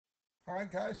All right,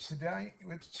 guys, today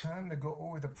it's time to go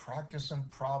over the practice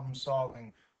and problem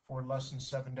solving for lesson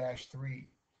 7-3.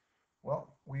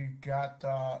 Well, we've got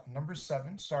number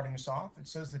 7 starting us off. It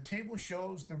says the table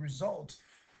shows the results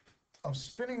of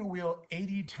spinning a wheel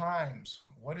 80 times.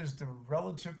 What is the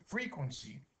relative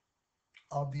frequency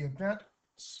of the event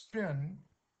spin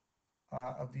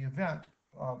of the event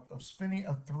of spinning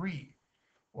a 3?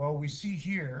 Well, we see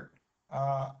here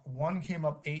 1 came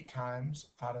up 8 times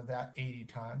out of that 80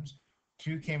 times.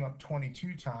 2 came up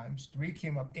 22 times, 3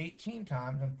 came up 18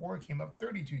 times, and 4 came up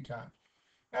 32 times.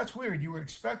 That's weird. You would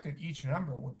expect that each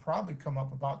number would probably come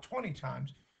up about 20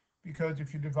 times because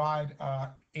if you divide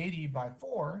 80 by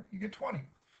 4, you get 20.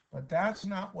 But that's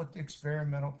not what the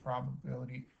experimental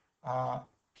probability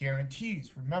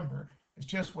guarantees. Remember, it's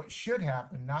just what should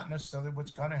happen, not necessarily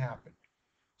what's going to happen.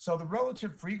 So the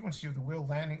relative frequency of the wheel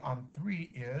landing on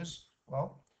 3 is,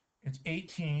 well, it's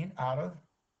 18 out of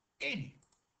 80.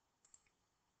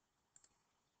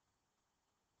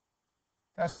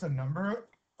 That's the number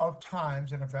of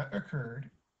times an event occurred,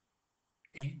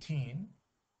 18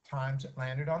 times it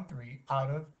landed on 3 out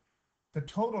of the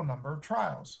total number of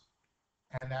trials,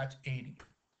 and that's 80.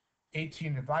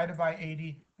 18 divided by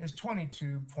 80 is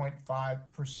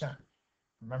 22.5%.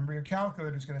 Remember, your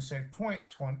calculator is going to say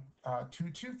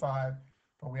 0.225,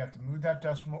 but we have to move that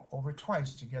decimal over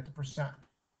twice to get the percent.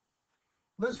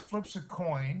 Liz flips a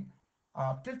coin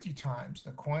 50 times.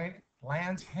 The coin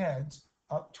lands heads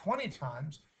up 20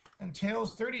 times and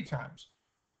tails 30 times.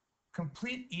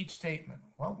 Complete each statement.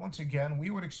 Well, once again, we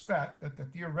would expect that the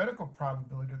theoretical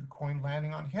probability of the coin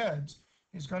landing on heads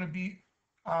is going to be,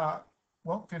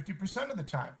 50% of the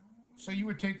time. So you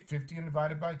would take 50 and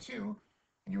divide it by 2,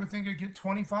 and you would think it'd get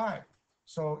 25.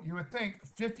 So you would think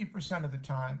 50% of the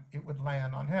time it would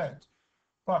land on heads.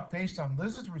 But based on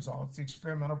Liz's results, the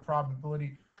experimental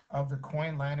probability of the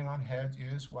coin landing on heads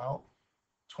is,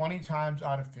 20 times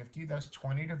out of 50, that's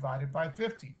 20 divided by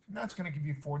 50. And that's going to give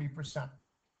you 40%.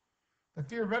 The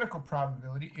theoretical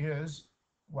probability is,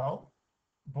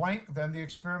 blank than the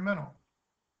experimental.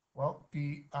 Well,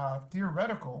 the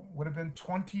theoretical would have been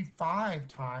 25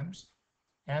 times,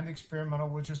 and the experimental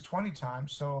was just 20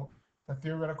 times. So the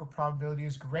theoretical probability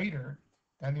is greater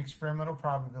than the experimental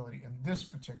probability in this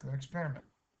particular experiment.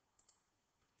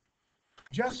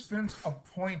 Jess spins a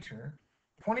pointer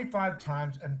 25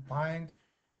 times and finds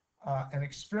an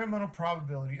experimental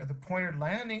probability of the pointer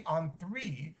landing on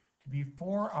 3 to be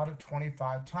 4 out of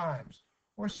 25 times,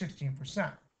 or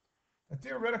 16%. The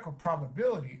theoretical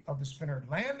probability of the spinner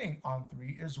landing on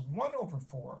 3 is 1 over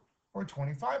 4, or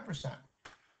 25%.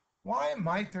 Why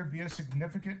might there be a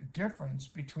significant difference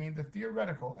between the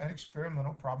theoretical and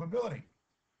experimental probability?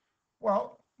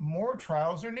 Well, more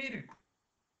trials are needed.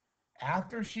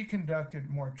 After she conducts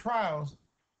more trials,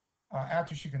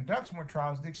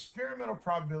 the experimental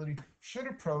probability should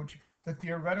approach the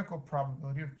theoretical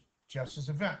probability of Jess's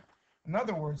event. In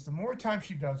other words, the more time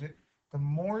she does it, the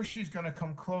more she's going to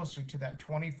come closer to that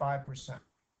 25%.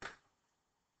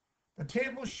 The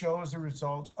table shows the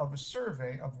results of a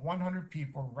survey of 100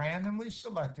 people randomly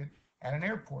selected at an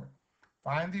airport.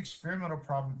 Find the experimental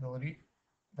probability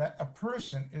that a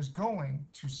person is going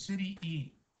to City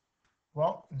E.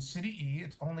 Well, in City E,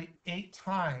 it's only 8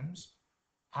 times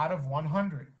out of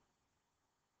 100.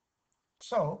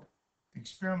 So the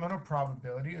experimental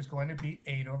probability is going to be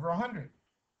 8 over 100.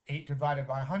 8 divided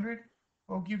by 100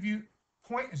 will give you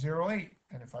 0.08.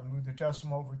 And if I move the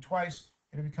decimal over twice,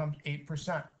 it becomes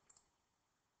 8%.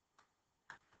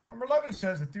 Number 11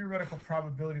 says the theoretical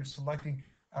probability of selecting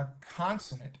a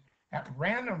consonant at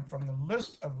random from the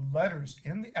list of letters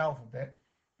in the alphabet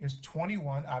is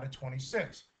 21 out of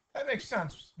 26. That makes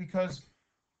sense because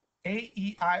A,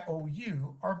 E, I, O,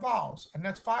 U are vowels, and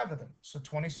that's 5 of them. So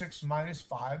 26 minus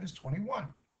 5 is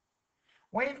 21.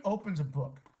 Wayne opens a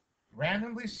book.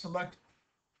 Randomly select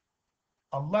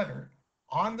a letter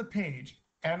on the page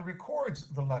and records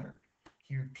the letter.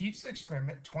 He repeats the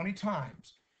experiment 20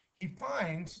 times. He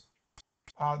finds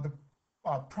the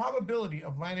probability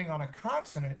of landing on a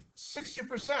consonant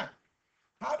 60%.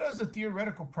 How does the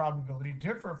theoretical probability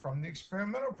differ from the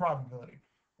experimental probability?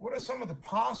 What are some of the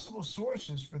possible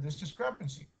sources for this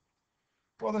discrepancy?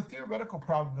 Well, the theoretical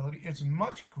probability is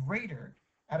much greater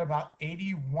at about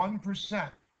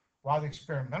 81%, while the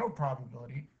experimental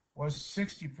probability was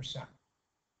 60%.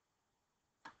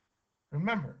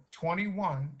 Remember,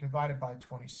 21 divided by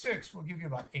 26 will give you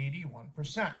about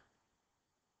 81%.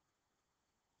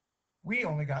 We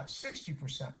only got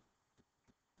 60%.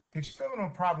 The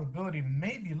experimental probability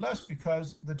may be less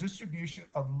because the distribution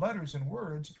of letters and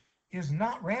words is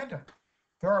not random.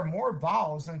 There are more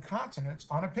vowels than consonants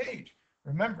on a page.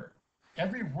 Remember,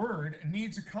 every word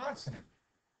needs a consonant,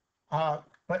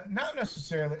 but not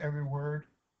necessarily every word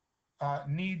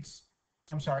needs,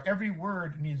 I'm sorry, every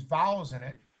word needs vowels in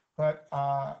it, but,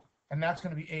 and that's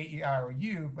going to be A, E, I, or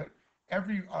U, but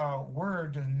every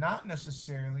word does not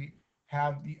necessarily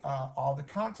have all the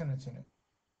consonants in it.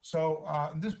 So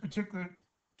in this particular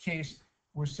case,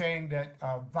 we're saying that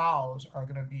vowels are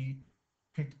going to be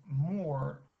picked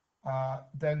more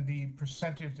than the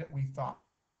percentage that we thought.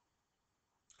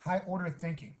 High order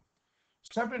thinking.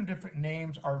 7 different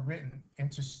names are written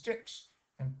into sticks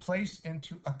and placed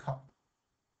into a cup.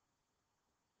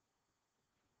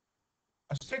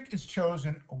 A stick is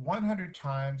chosen 100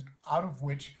 times, out of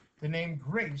which the name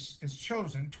Grace is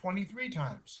chosen 23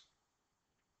 times.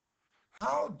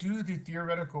 How do the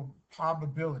theoretical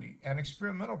probability and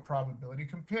experimental probability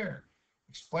compare?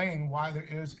 Explain why there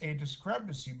is a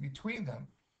discrepancy between them,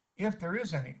 if there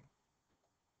is any.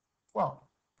 Well,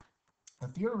 the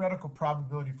theoretical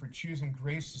probability for choosing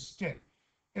Grace to stick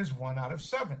is 1 out of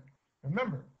 7.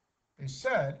 Remember, they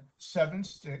said 7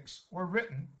 sticks were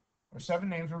written, or 7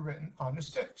 names were written on the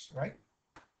sticks, right?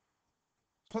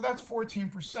 So that's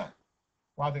 14%,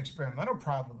 while the experimental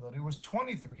probability was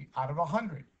 23 out of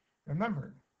 100.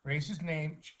 Remember, Grace's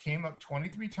name came up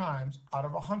 23 times out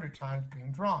of 100 times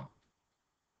being drawn.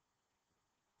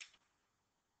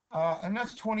 And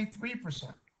that's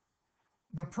 23%.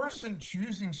 The person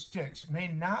choosing sticks may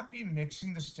not be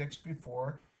mixing the sticks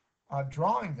before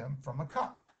drawing them from a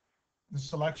cup. The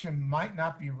selection might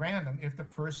not be random if the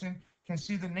person can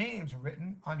see the names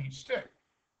written on each stick.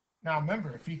 Now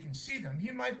remember, if he can see them,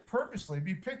 he might purposely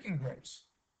be picking Grace.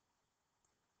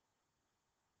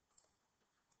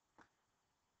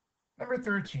 Number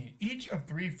 13, each of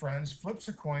 3 friends flips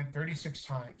a coin 36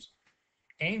 times.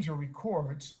 Angel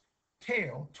records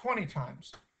tail 20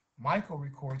 times. Michael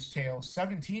records tails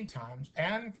 17 times,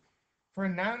 and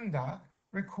Fernanda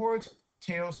records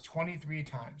tails 23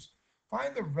 times.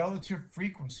 Find the relative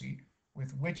frequency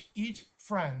with which each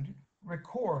friend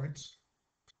records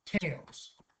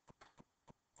tails.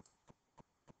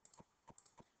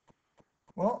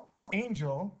 Well,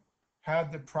 Angel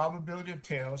had the probability of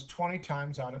tails 20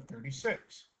 times out of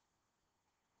 36.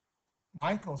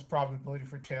 Michael's probability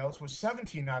for tails was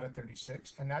 17 out of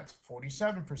 36, and that's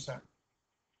 47%.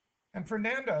 And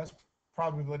Fernanda's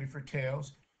probability for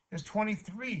tails is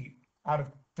 23 out of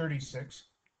 36,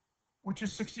 which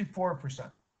is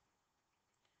 64%.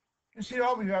 You see,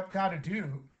 all we've got to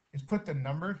do is put the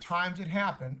number of times it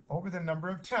happened over the number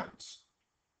of attempts,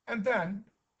 and then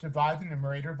divide the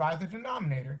numerator by the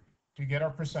denominator to get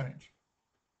our percentage.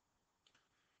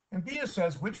 And B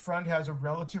says which friend has a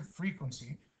relative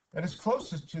frequency that is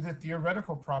closest to the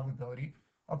theoretical probability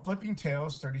of flipping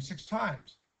tails 36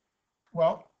 times.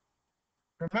 Well,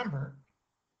 remember,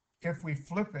 if we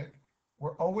flip it,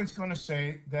 we're always going to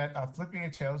say that flipping a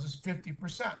tails is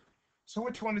 50%. So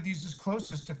which one of these is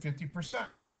closest to 50%? I'm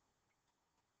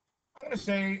going to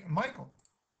say Michael.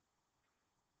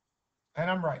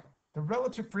 And I'm right. The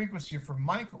relative frequency for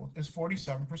Michael is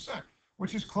 47%,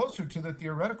 which is closer to the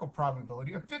theoretical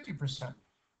probability of 50%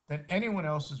 than anyone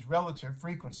else's relative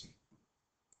frequency.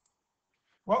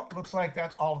 Well, looks like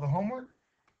that's all of the homework.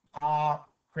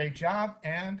 Great job,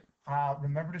 and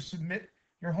remember to submit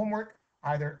your homework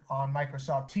either on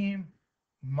Microsoft Teams,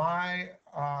 my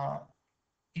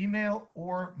email,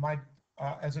 or my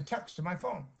as a text to my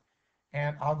phone.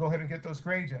 And I'll go ahead and get those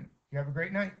grades in. You have a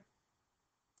great night.